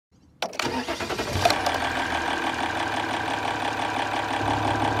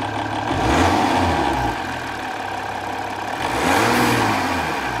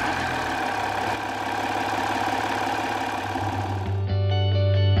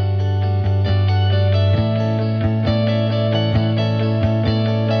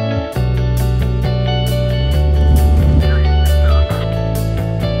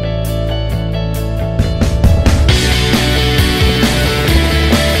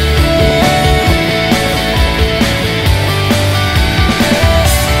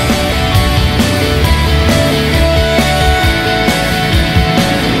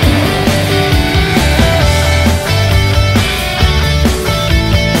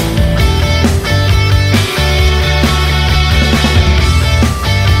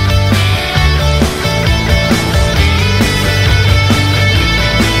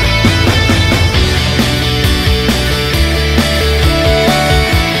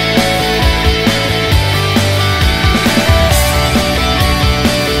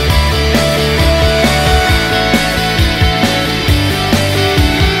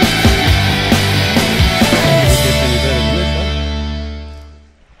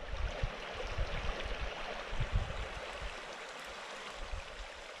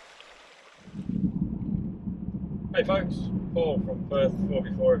Hey folks, Paul from Perth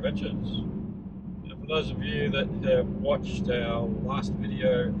FourbeeFour Adventures. Now, for those of you that have watched our last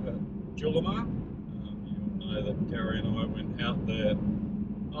video at Julimar, you'll know that Gary and I went out there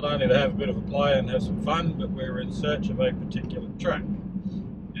not only to have a bit of a play and have some fun, but we were in search of a particular track.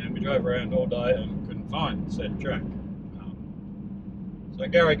 And we drove around all day and couldn't find said track. So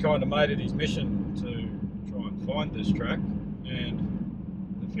Gary kind of made it his mission to try and find this track, and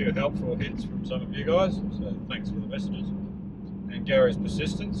a few helpful hints from some of you guys, so thanks for the messages. And Gary's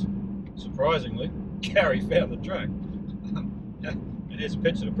persistence, surprisingly, Gary found the track. And here's a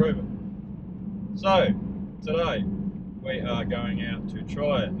picture to prove it. So, today we are going out to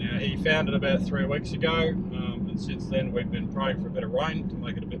try it. Now, he found it about 3 weeks ago, and since then we've been praying for a bit of rain to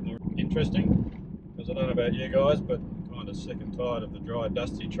make it a bit more interesting. Because I don't know about you guys, but I'm kind of sick and tired of the dry,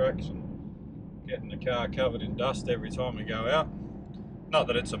 dusty tracks and getting the car covered in dust every time we go out. Not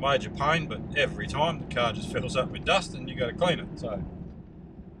that it's a major pain, but every time the car just fills up with dust and you got to clean it. So,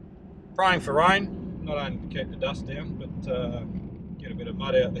 praying for rain, not only to keep the dust down, but get a bit of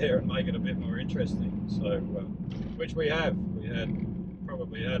mud out there and make it a bit more interesting. So, which we have. We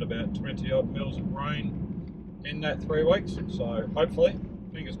probably had about 20 odd mils of rain in that 3 weeks. So hopefully,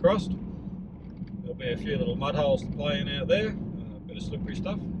 fingers crossed, there'll be a few little mud holes to play in out there, a bit of slippery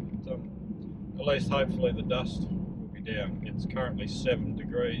stuff. But, at least hopefully the dust down. It's currently 7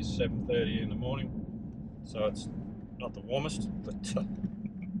 degrees, 7:30 in the morning, so it's not the warmest, but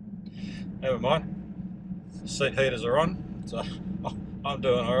never mind. The seat heaters are on, so I'm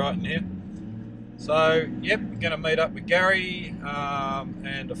doing alright in here. So yep, we're going to meet up with Gary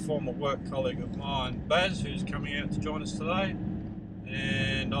and a former work colleague of mine, Baz, who's coming out to join us today.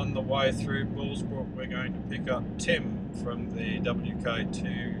 And on the way through Bullsbrook, we're going to pick up Tim from the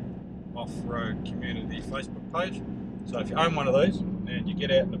WK2 Off-Road Community Facebook page. So if you own one of these and you get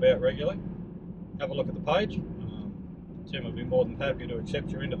out and about regularly, have a look at the page. Tim will be more than happy to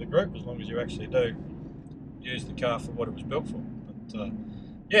accept you into the group as long as you actually do use the car for what it was built for. But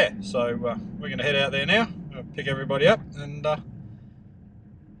yeah, so we're going to head out there now, pick everybody up, and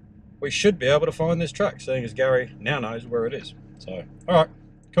we should be able to find this track, seeing as Gary now knows where it is. So, alright,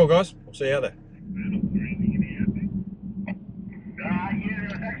 cool guys, we'll see you out there.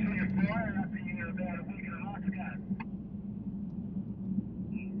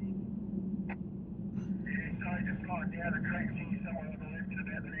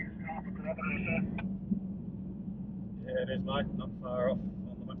 Yeah, it is, mate, not far off on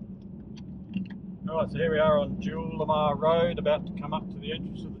the map. Alright, so here we are on Julimar Road, about to come up to the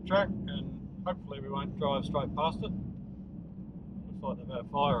entrance of the track, and hopefully we won't drive straight past it. Looks like they've had a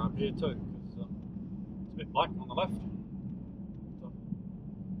fire up here too, because it's a bit black on the left. So,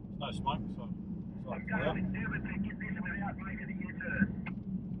 there's no smoke, so it's like that.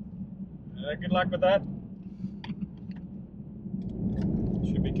 Good luck with that.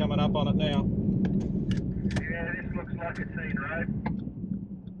 Should be coming up on it now. Yeah, this looks like a T road.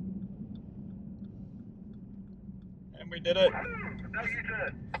 And we did it. No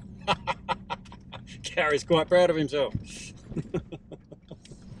U-turn. Gary's quite proud of himself.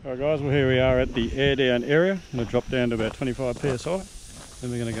 Alright guys, well here we are at the air down area. I'm going to drop down to about 25 psi.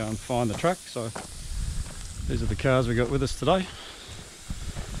 Then we're going to go and find the track. So these are the cars we got with us today.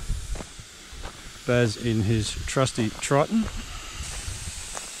 Baz in his trusty Triton.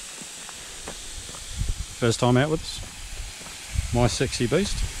 First time out with us. My sexy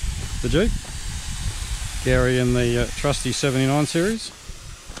beast, the Jeep. Gary in the trusty 79 series.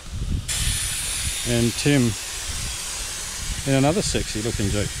 And Tim in another sexy looking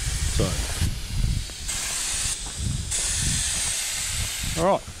Jeep. So,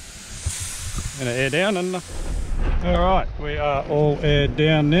 alright, going to air down and alright, we are all aired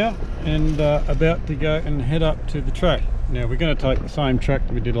down now and about to go and head up to the track. Now we're going to take the same track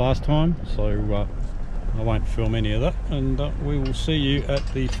that we did last time, so I won't film any of that, and we will see you at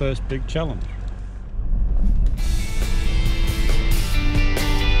the first big challenge.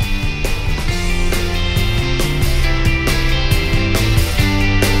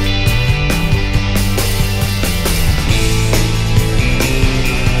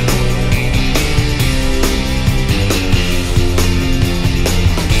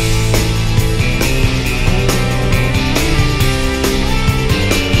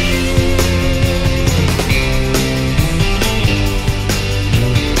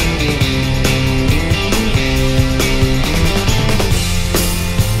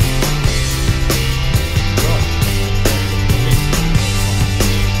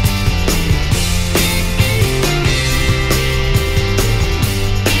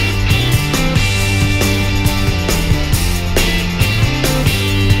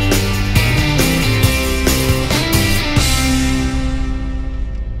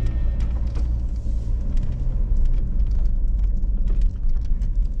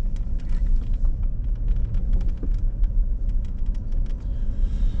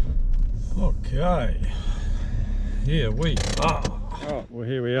 Okay, here we are. Oh, well,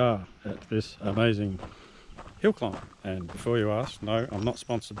 here we are at this amazing hill climb. And before you ask, no, I'm not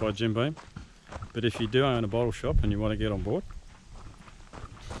sponsored by Jim Beam, but if you do own a bottle shop and you want to get on board,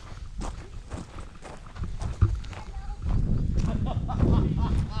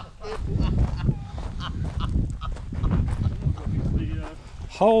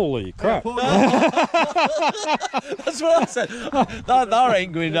 holy crap. That's what I said. That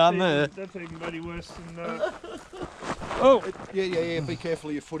ain't going down there. That's even bloody worse than... Oh! Yeah. Be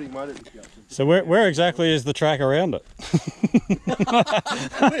careful of your footing, mate. So where exactly is the track around it?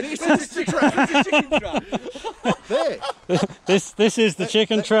 Where's the chicken track? There. This is the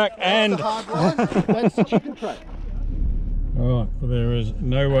chicken track and... That's the hard line. That's the chicken track. Alright, well, there is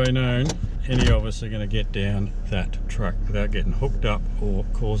no way known any of us are going to get down that track without getting hooked up or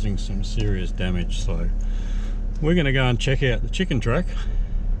causing some serious damage. So we're going to go and check out the chicken track,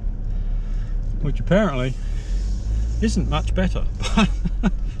 which apparently isn't much better, but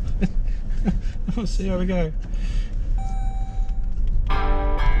we'll see how we go.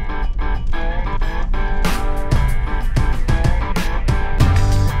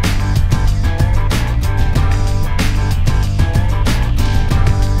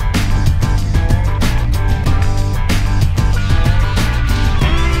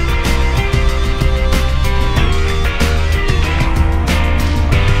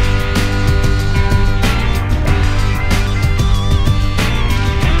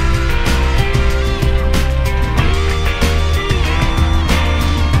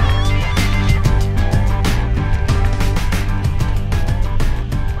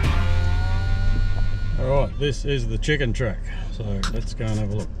 This is the chicken track, so let's go and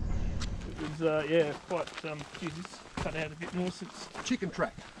have a look. It was, yeah, quite, geez, it's cut out a bit more since... Chicken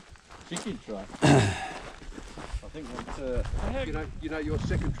track. Chicken track. I think that's... You know your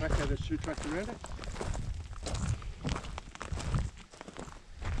second track had a two tracks around it?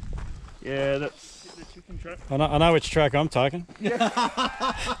 Yeah, that's the chicken track. I know which track I'm taking.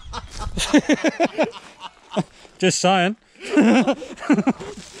 Just saying.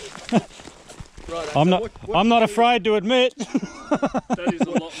 Right, I'm not afraid to admit. That is a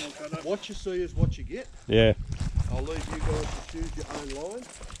lot more cut up. What you see is what you get. Yeah. I'll leave you guys to choose your own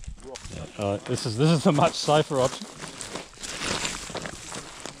line. This is the much safer option.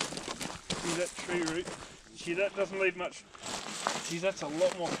 See that tree root? See, that doesn't leave much. See, that's a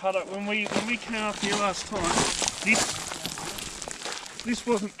lot more cut up. When we came up here last time, this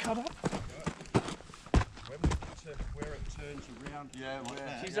wasn't cut up. When we get to where it turns around,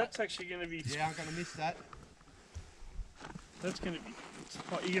 Geez, that's actually going to be... Yeah, I'm going to miss that. That's going to be...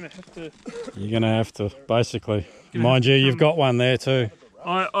 You're going to have to... You're going to have to, basically. Mind you, you've got one there too.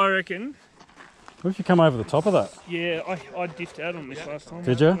 I reckon... What if you come over the top of that? Yeah, I diffed out on this last time.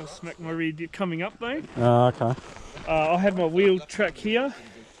 Did you? I smacked my rear dip coming up though. Oh, okay. I had my wheel track here,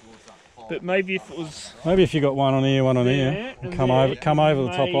 but maybe if it was... Maybe if you got one on here, one on here, and come over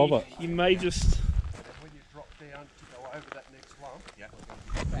the top of it. You may just... When you drop down to go over that next lump,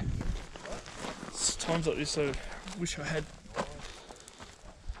 It's times like this I wish I had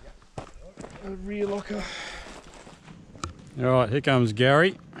a rear locker. Alright, here comes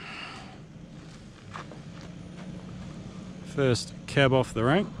Gary. First cab off the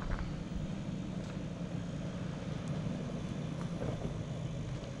rank.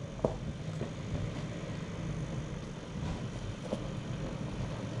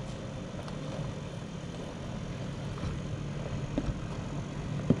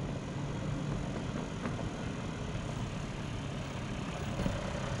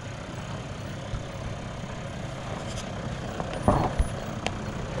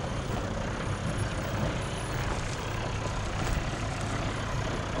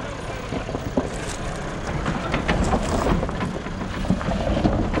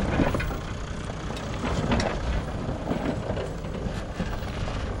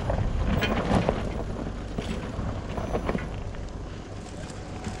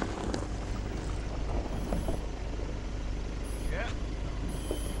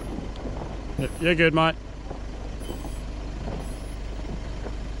 You're good, mate.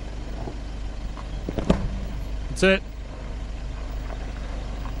 That's it.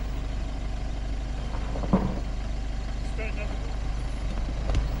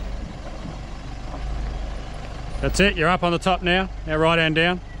 That's it, you're up on the top now. Now right hand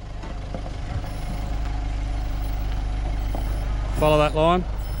down. Follow that line.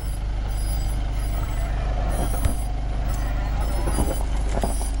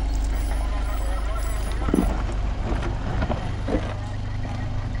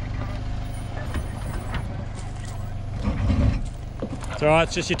 It's alright,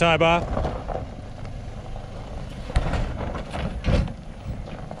 it's just your tow bar.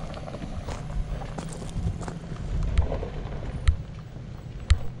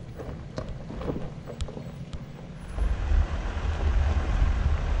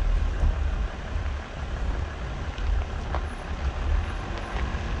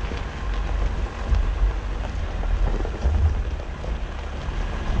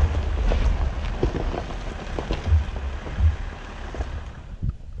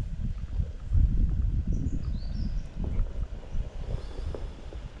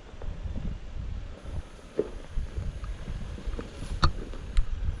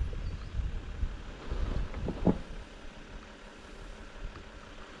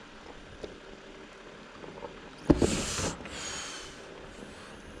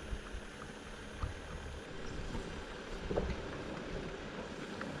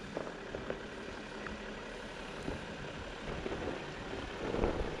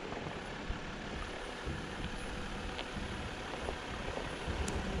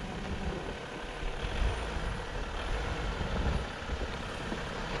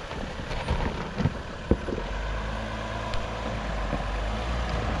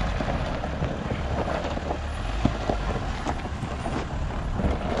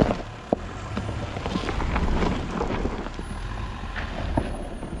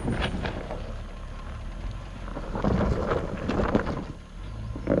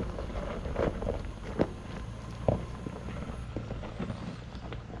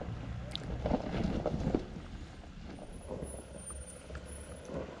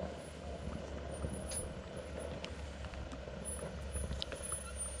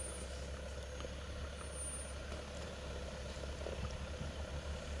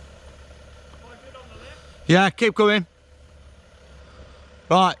 Yeah, keep going.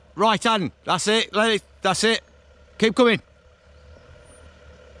 Right, right hand. That's it. Let it. That's it. Keep coming.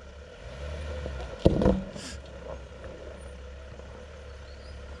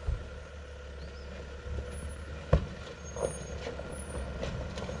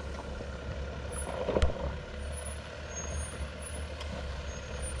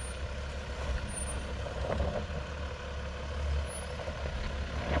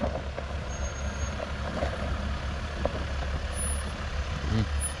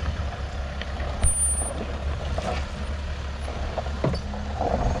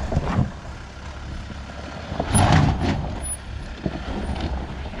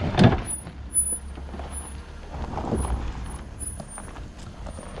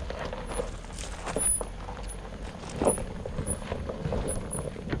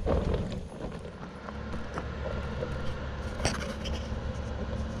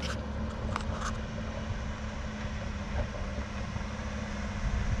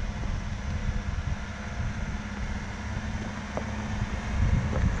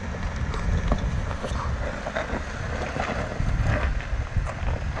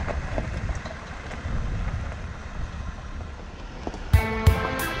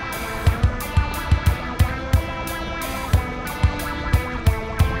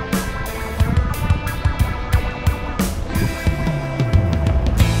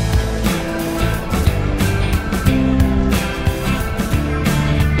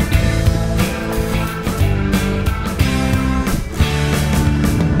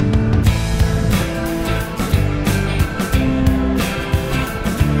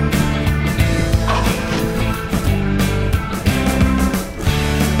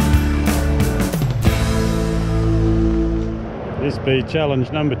 This be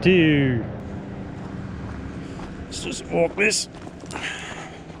challenge number 2. Let's just walk this.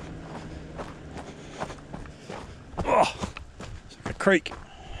 Oh, it's like a creek.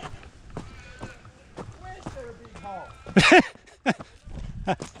 Where's there a big hole?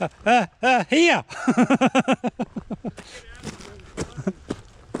 Here.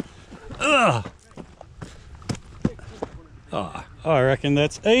 Ugh. Oh, I reckon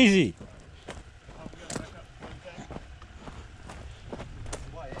that's easy.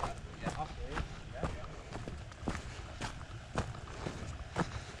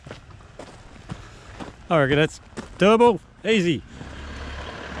 I reckon that's doable, easy.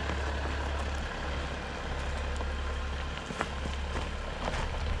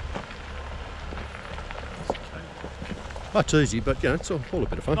 That's easy, but you know, it's all a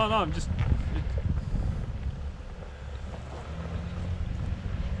bit of fun. No, I'm just...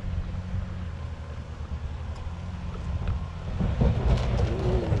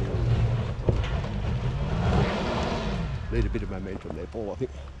 Need a bit of momentum there, Paul, I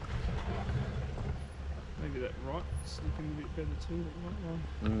think. Maybe that right slipping a bit better too, that right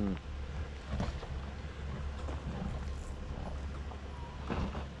one.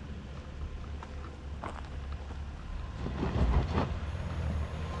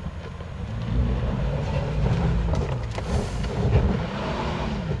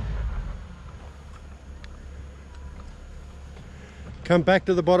 Come back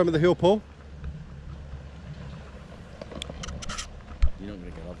to the bottom of the hill, Paul. You're not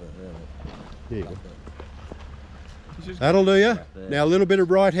going to get off it there. There you go. That'll do you. Now a little bit of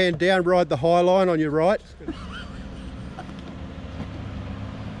right hand down, ride the high line on your right.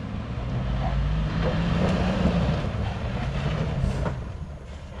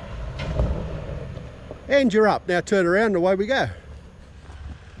 And you're up. Now turn around and away we go.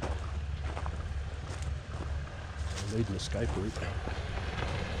 I need an escape route.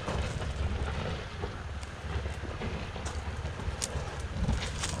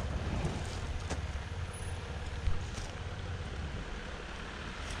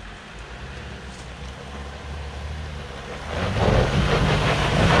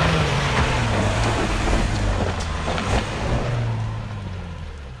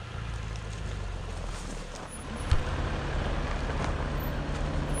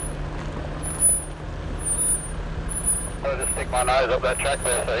 I'll just stick my nose up that track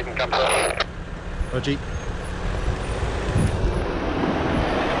there so he can come through. Roger.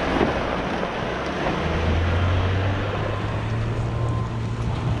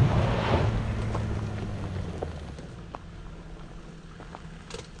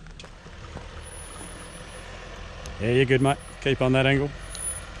 Yeah, you're good, mate. Keep on that angle.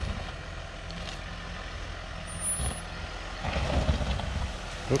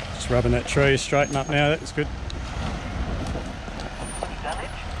 Oop, just rubbing that tree, straighten up now, that's good.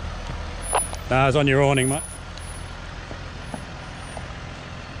 Nah, it's on your awning, mate.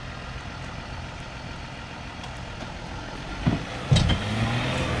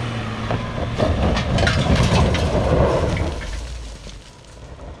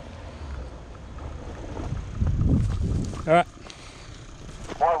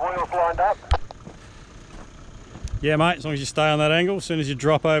 Yeah, mate, as long as you stay on that angle, as soon as you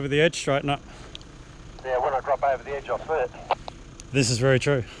drop over the edge, straighten up. Yeah, when I drop over the edge, I'll see it. This is very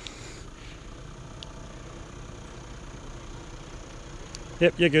true.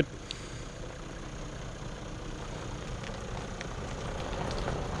 Yep, you're good.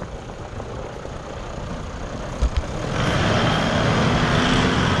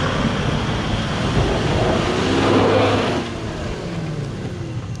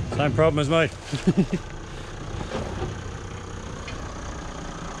 Same problem as me.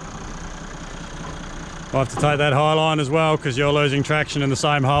 I'll have to take that high line as well because you're losing traction in the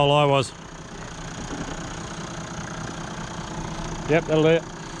same hole I was. Yep, that'll do it.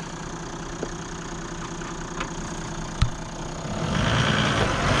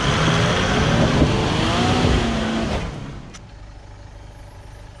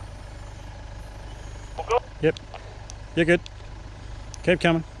 Yep, you're good. Keep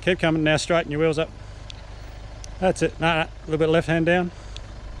coming. Now straighten your wheels up. That's it. Nah, a little bit left hand down.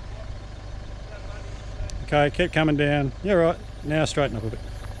 Okay, keep coming down. You're right. Now straighten up a bit.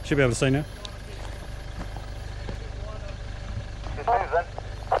 Should be able to see now.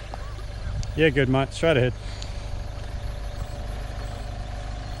 Yeah, good, mate. Straight ahead.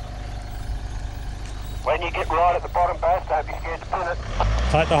 When you get right at the bottom base, don't be scared to pin it.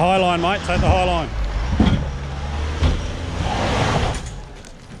 Take the high line, mate. Take the high line.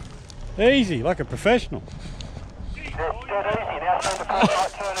 Easy, like a professional. Dead easy. Now spend the first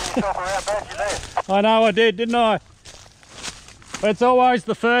night turning yourself around back to there. I know I did, didn't I? It's always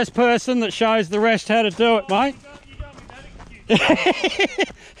the first person that shows the rest how to do it, mate.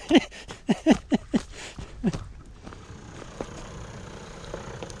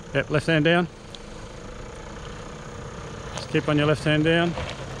 Yep, left hand down. Just keep on your left hand down.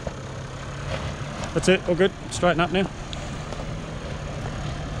 That's it, all good. Straighten up now.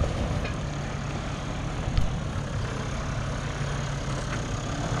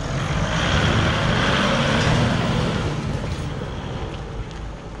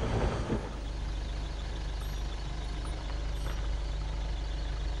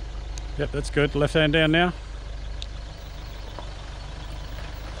 Yep, that's good. Left hand down now.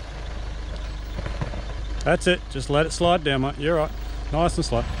 That's it. Just let it slide down, mate. You're right. Nice and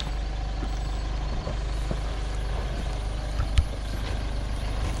slow.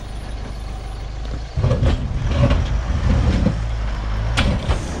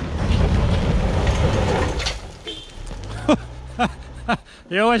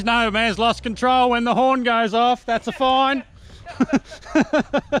 You always know a man's lost control when the horn goes off. That's a fine.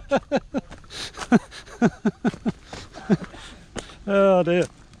 Oh dear.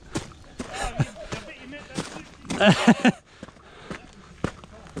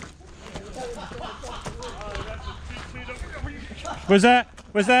 Was that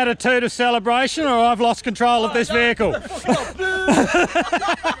a toot of celebration, or I've lost control of this vehicle? That's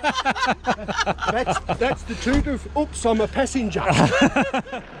the toot of, oops, I'm a passenger.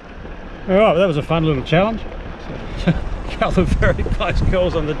 Alright, that was a fun little challenge. A couple of very close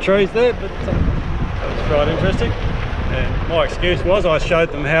calls on the trees there, but that was quite interesting. And my excuse was I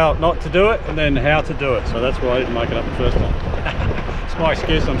showed them how not to do it and then how to do it, so that's why I didn't make it up the first time. It's my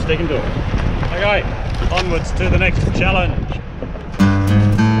excuse, I'm sticking to it. Okay, onwards to the next challenge.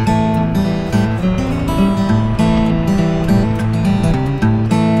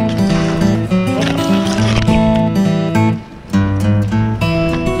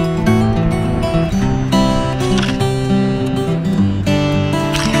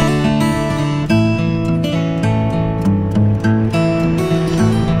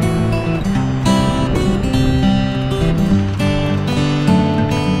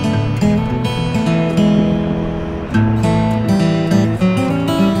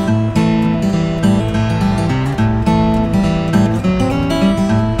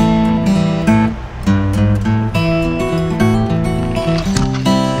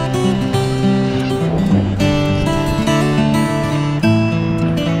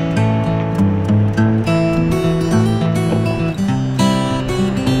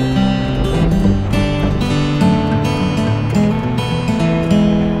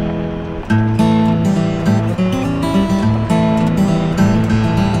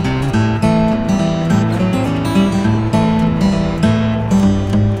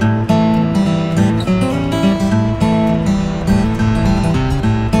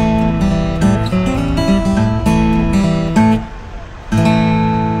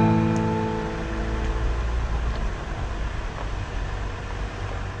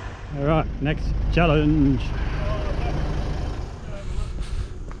 Alright, next challenge.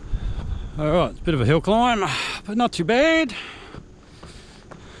 Alright, it's a bit of a hill climb, but not too bad.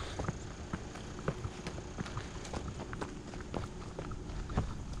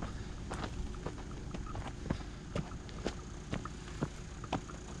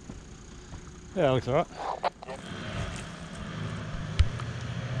 Yeah, looks alright.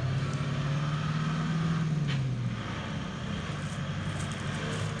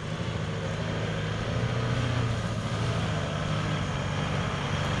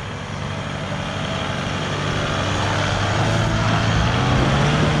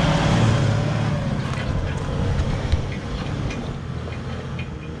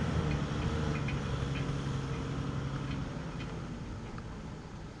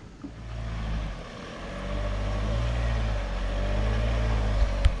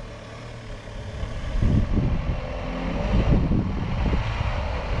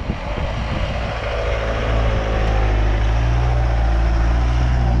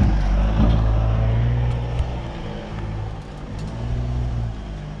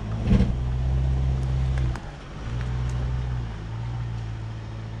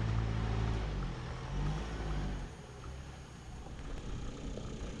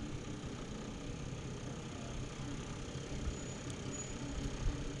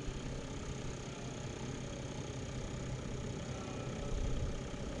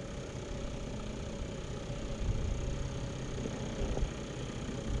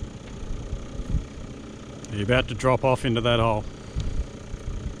 You're about to drop off into that hole.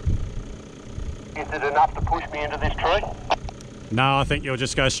 Is it enough to push me into this tree? No, I think you'll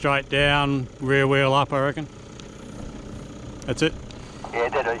just go straight down, rear wheel up, I reckon. That's it. Yeah,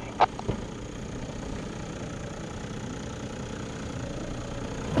 dead easy.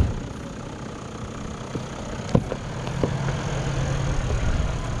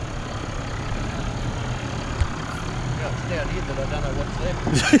 It's down here that I don't know what's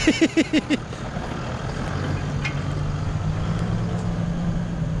there.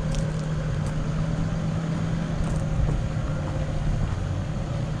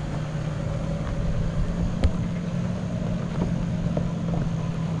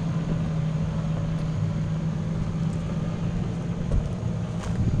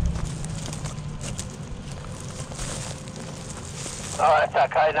 Oh, that's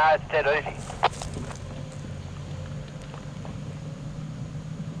okay. No, it's dead easy.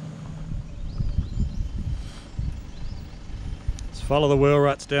 Just follow the wheel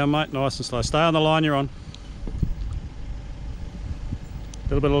ruts down, mate, nice and slow. Stay on the line you're on. A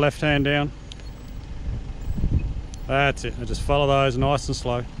little bit of left hand down. That's it. Now just follow those nice and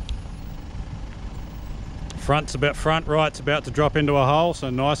slow. Front's about front, right's about to drop into a hole,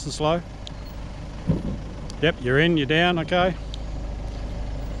 so nice and slow. Yep, you're in, you're down, okay.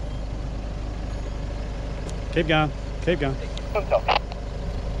 Keep going, keep going.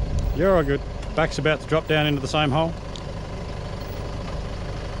 You're all good. Back's about to drop down into the same hole.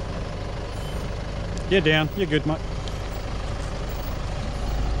 You're down, you're good, mate.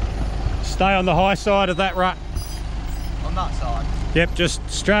 Stay on the high side of that rut. On that side? Yep, just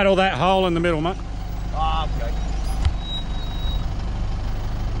straddle that hole in the middle, mate. Ah, okay.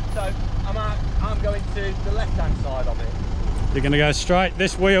 So, I'm going to the left-hand side of it. You're going to go straight.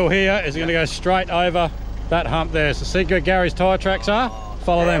 This wheel here is going to go straight over that hump there. So see where Gary's tyre tracks are?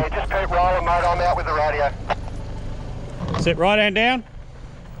 Follow them. Yeah, just keep rolling, mate. I'm out with the radio. Sit right hand down.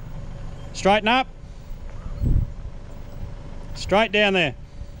 Straighten up. Straight down there.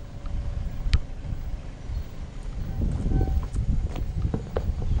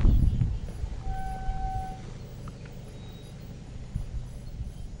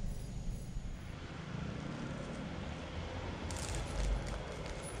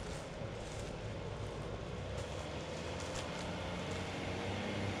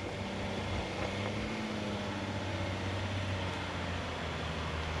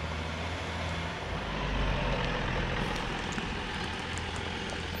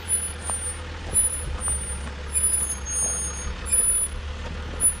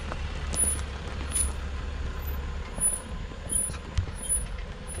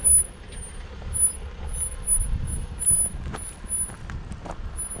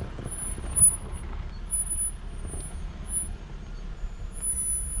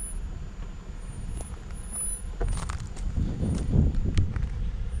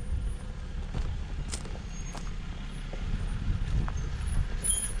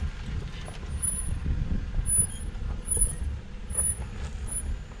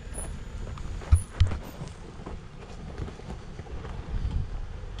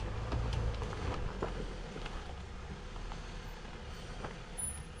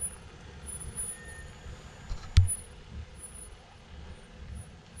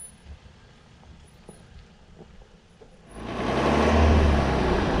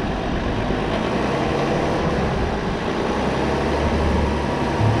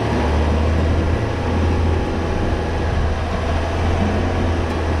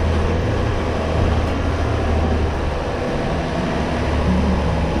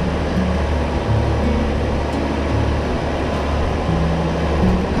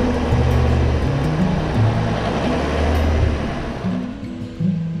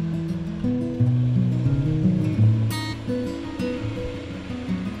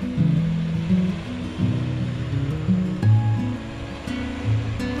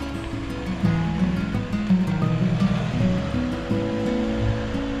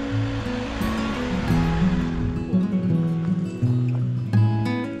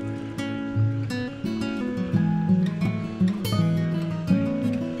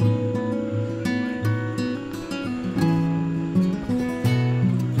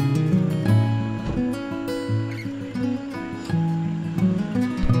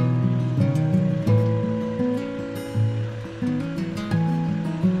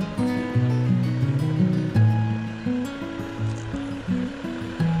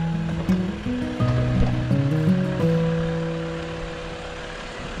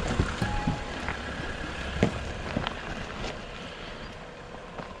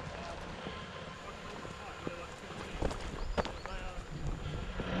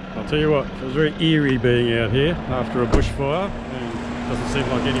 Tell you what, it was very eerie being out here after a bushfire, and it doesn't seem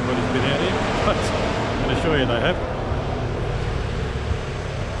like anybody's been out here, but I can assure you they have.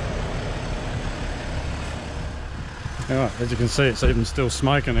 Alright, as you can see, it's even still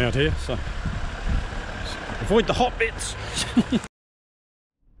smoking out here, so avoid the hot bits.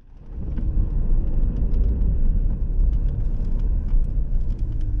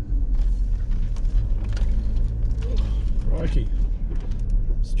 Crikey.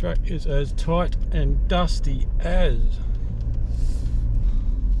 This track is as tight and dusty as.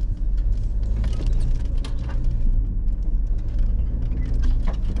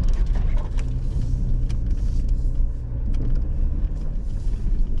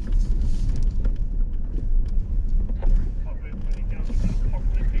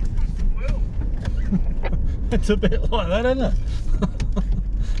 It's a bit like that, isn't it?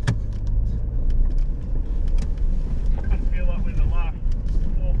 I feel like we're the last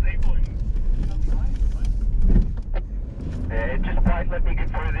 4 people in some way. Yeah, just wait, let me get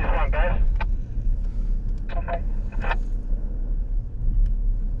through this one, guys. Okay.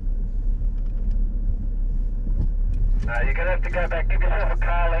 You're going to have to go back, give yourself a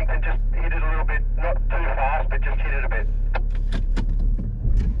car length and just hit it a little bit, not too fast, but just hit it a bit.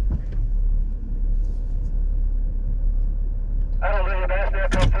 That'll do your best, now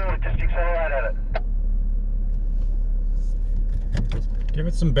come forward, just accelerate at it. Give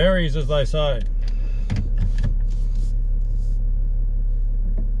it some berries, as they say.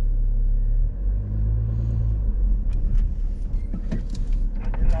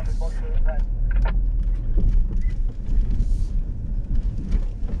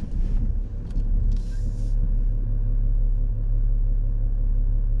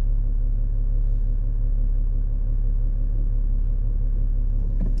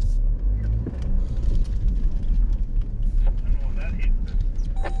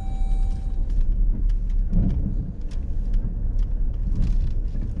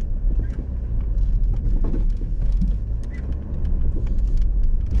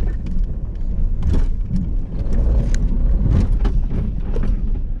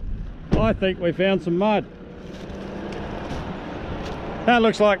 I think we found some mud. That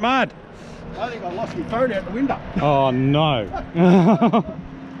looks like mud. I think I lost my phone out the window. Oh no.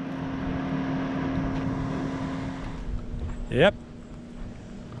 Yep.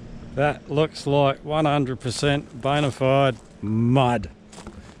 That looks like 100% bona fide mud.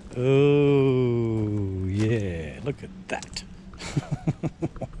 Oh yeah, look at that.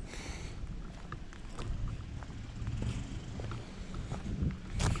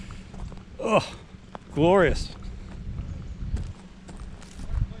 Oh, glorious.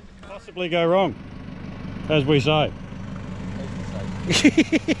 Possibly go wrong, as we say.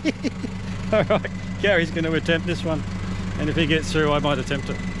 Alright, Gary's going to attempt this one, and if he gets through I might attempt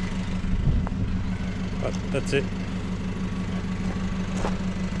it. But that's it.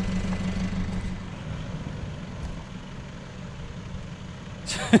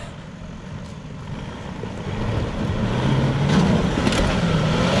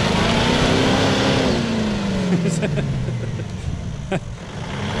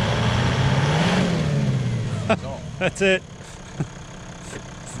 That's it.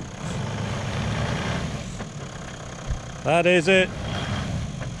 That is it.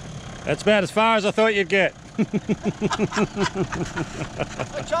 That's about as far as I thought you'd get. I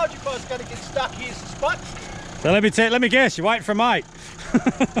told you I was going to get stuck here's the spot. So let me guess, you're waiting for a mate.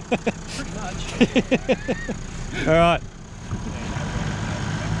 Pretty much. All right.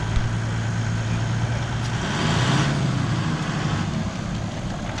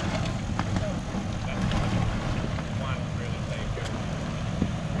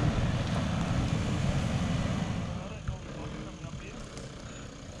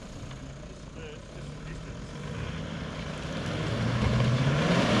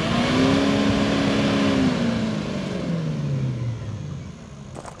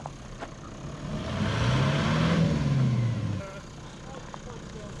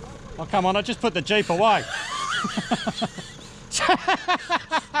 Oh, come on, I just put the Jeep away.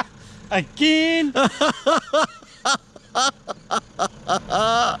 Again?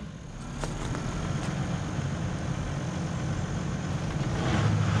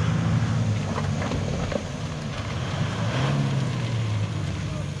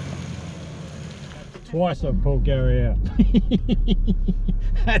 Twice I've pulled Gary out.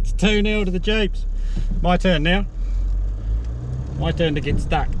 That's 2-0 to the Jeeps. My turn now. My turn to get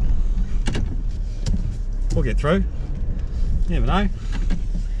stuck. We'll get through. You never know.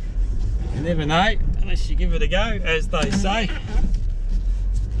 You never know unless you give it a go, as they say.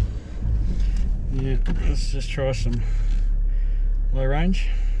 Yeah, let's just try some low range.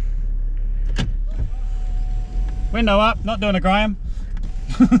 Window up, not doing a Graham.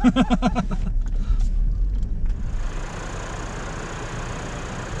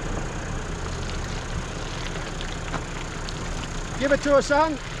 Give it to us,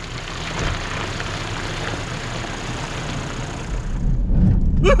 son.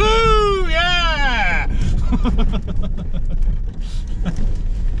 Woohoo! Yeah!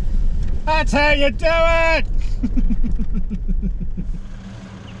 That's how you do it!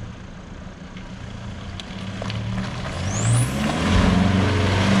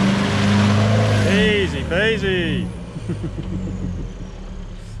 Easy peasy.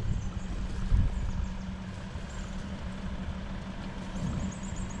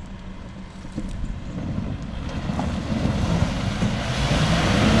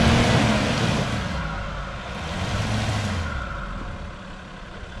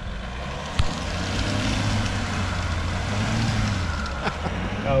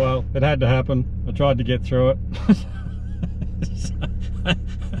 Oh well, it had to happen. I tried to get through it.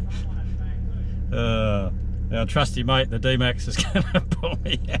 Our trusty mate, the D-Max, is going to pull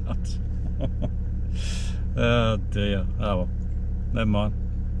me out. Oh dear. Oh well, never mind.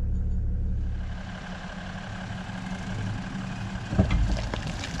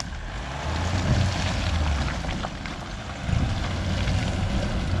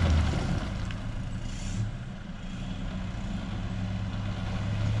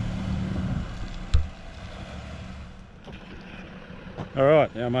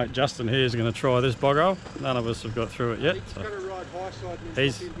 Alright, our mate Justin here is going to try this bog roll. None of us have got through it yet. He's So going to ride high side and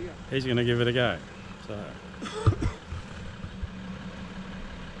he's in here. he's going to give it a go. So.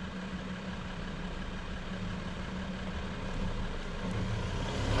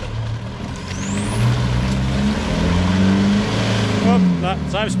 Oh, no,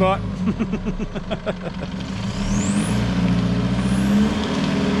 same spot.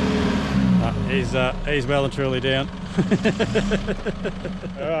 He's well and truly down.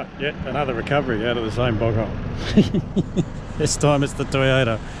 Alright, yet another recovery out of the same bog hole. This time it's the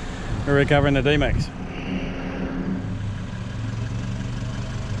Toyota. We're recovering the D-Max.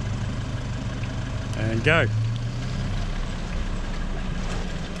 And go.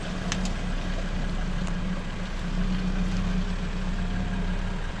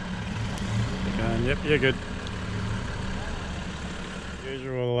 And yep, you're good.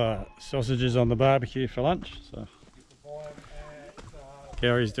 Usual sausages on the barbecue for lunch. So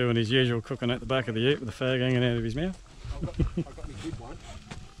Gary's doing his usual cooking at the back of the ute with the fag hanging out of his mouth. I've got my big one.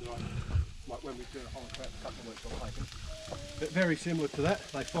 Like when we do a whole crap a couple of weeks I'll take them. But very similar to that,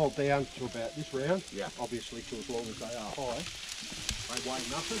 they fold down to about this round. Yeah. Obviously to as long as they are high. They weigh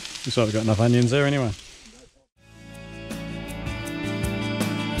nothing. Looks like we've got enough onions there anyway.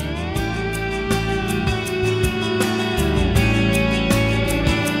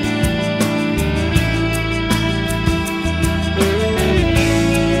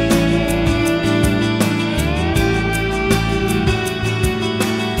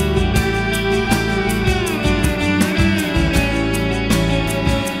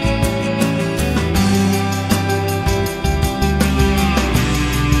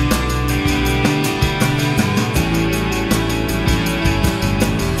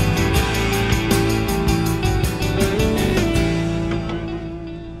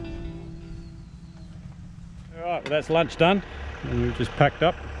 That's lunch done, and we've just packed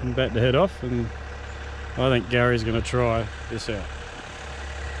up and about to head off, and I think Gary's going to try this out.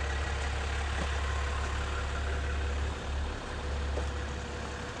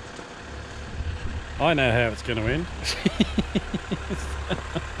 I know how it's going to end.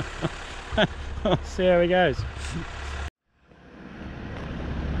 I'll see how he goes.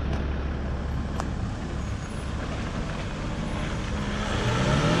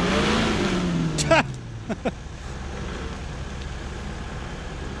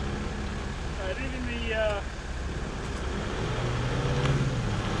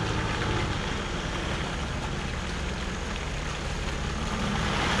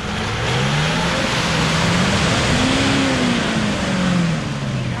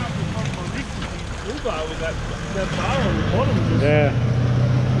 That bar on the bottom just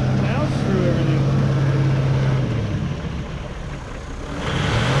mouse through everything.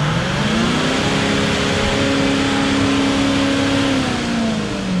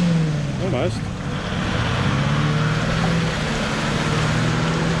 Almost.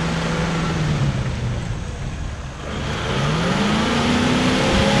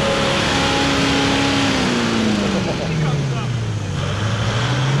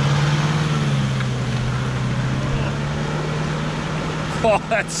 Oh,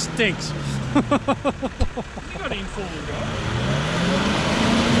 that stinks. You got in full, guys.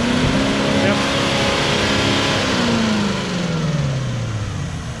 Yep.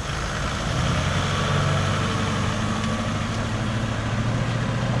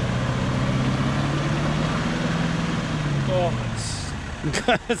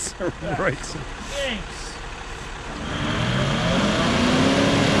 That's right. Thanks.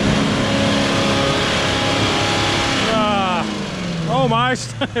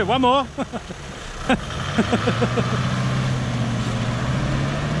 Almost. One more.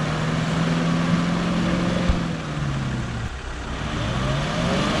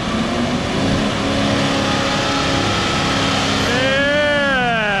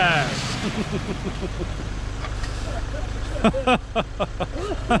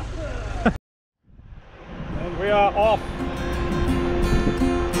 And we are off.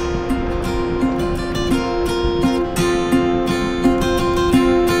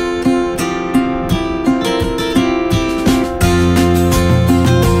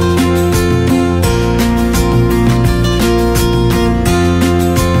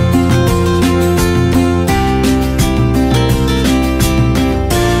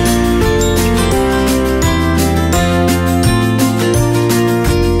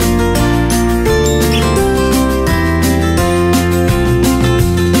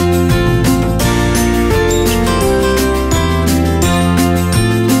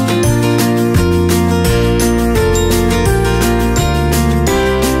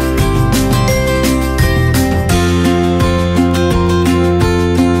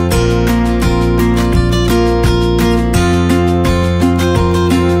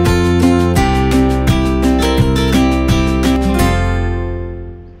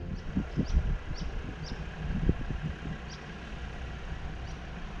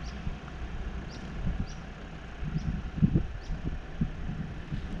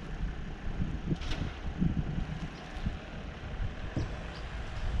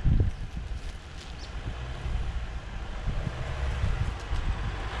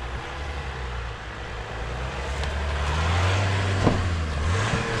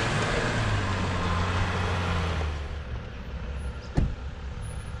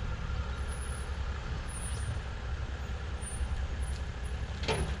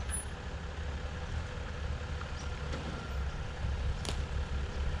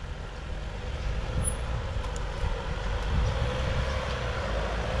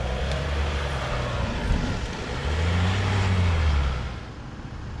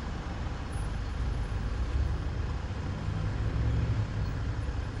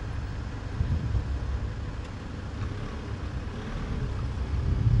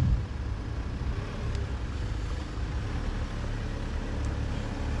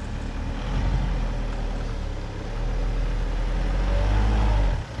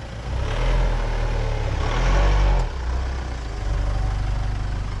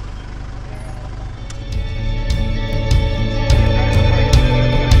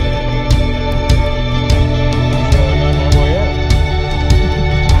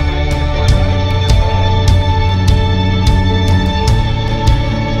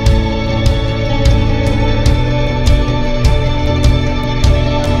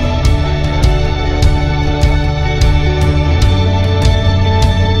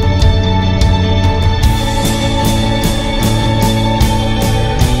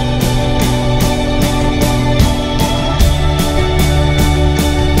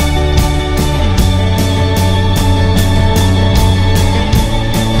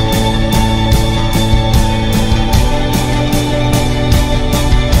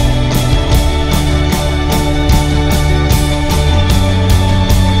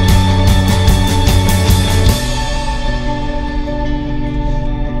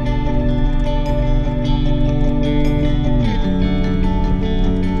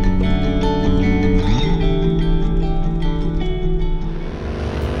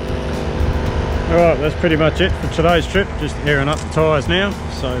 Alright, that's pretty much it for today's trip, just airing up the tyres now.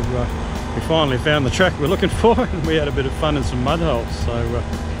 So we finally found the track we're looking for and we had a bit of fun in some mud holes. So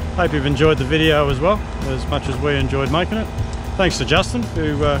hope you've enjoyed the video as well, as much as we enjoyed making it. Thanks to Justin,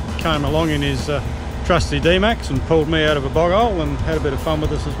 who came along in his trusty D-Max and pulled me out of a bog hole and had a bit of fun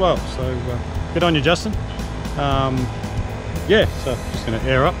with us as well. So good on you, Justin. Yeah, so just going to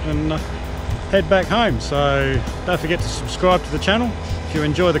air up and head back home. So don't forget to subscribe to the channel if you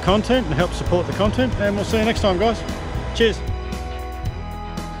enjoy the content and help support the content, and we'll see you next time, guys. Cheers.